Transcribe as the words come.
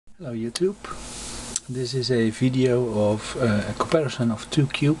Hello YouTube, this is a video of a comparison of two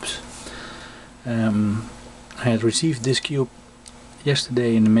cubes. I had received this cube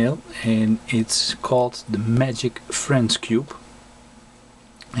yesterday in the mail and it's called the Magic Friends Cube,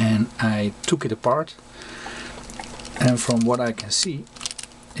 and I took it apart, and from what I can see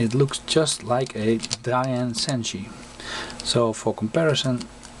it looks just like a Dayan Zhanchi. So for comparison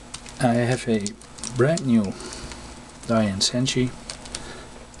I have a brand new Dayan Zhanchi.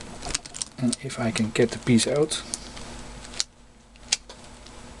 And if I can get the piece out,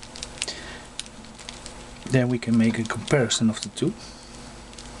 then we can make a comparison of the two.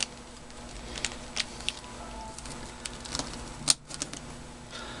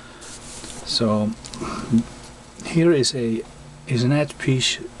 So here is an edge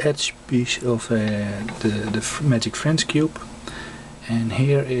piece of the Magic Friends Cube, and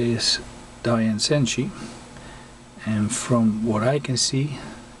here is Dayan Zhanchi, and from what I can see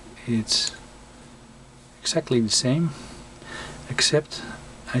it's exactly the same, except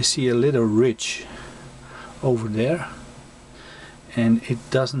I see a little ridge over there and it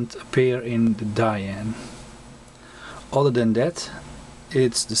doesn't appear in the Dayan. Other than that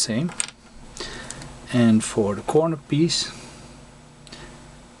it's the same, and for the corner piece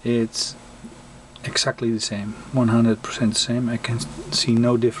it's exactly the same, 100% the same. I can see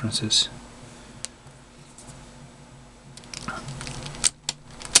no differences.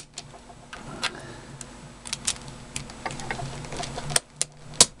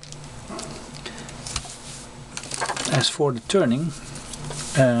 As for the turning,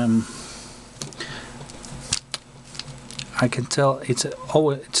 I can tell it's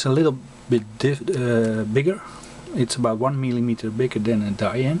a little bit bigger. It's about 1 millimeter bigger than a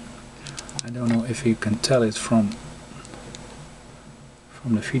Dayan. I don't know if you can tell it from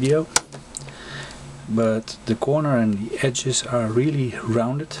the video, but the corner and the edges are really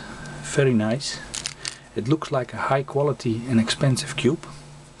rounded, very nice. It looks like a high quality and expensive cube,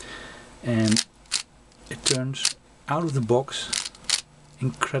 and it turns out of the box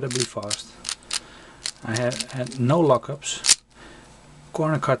incredibly fast. I have had no lockups.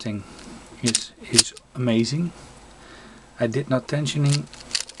 Corner cutting is amazing. I did not tensioning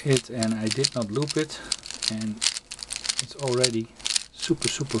it and I did not loop it, and it's already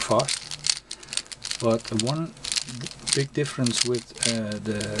super fast. But the one big difference with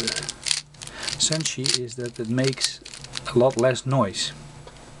the Zhanchi is that it makes a lot less noise.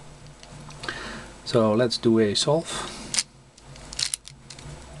 So let's do a solve.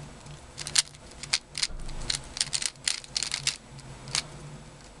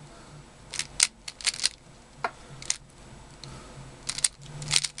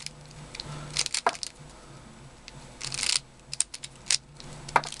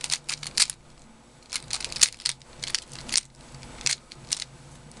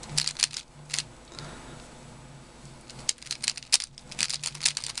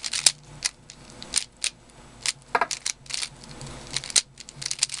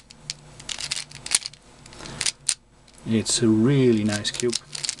 It's a really nice cube,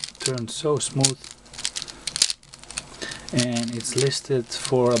 turns so smooth, and it's listed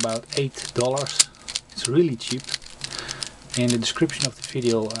for about $8. It's really cheap. In the description of the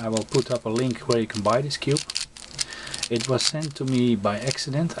video I will put up a link where you can buy this cube. It was sent to me by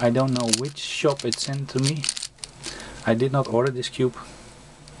accident. I don't know which shop it sent to me. I did not order this cube,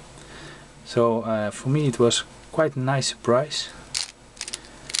 so for me it was quite a nice surprise.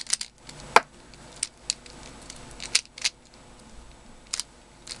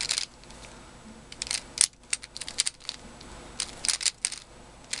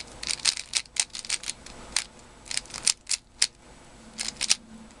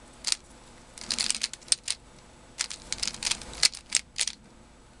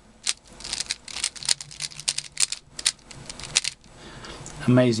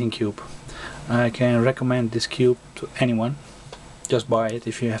 Amazing cube. I can recommend this cube to anyone. Just buy it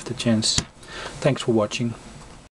if you have the chance. Thanks for watching.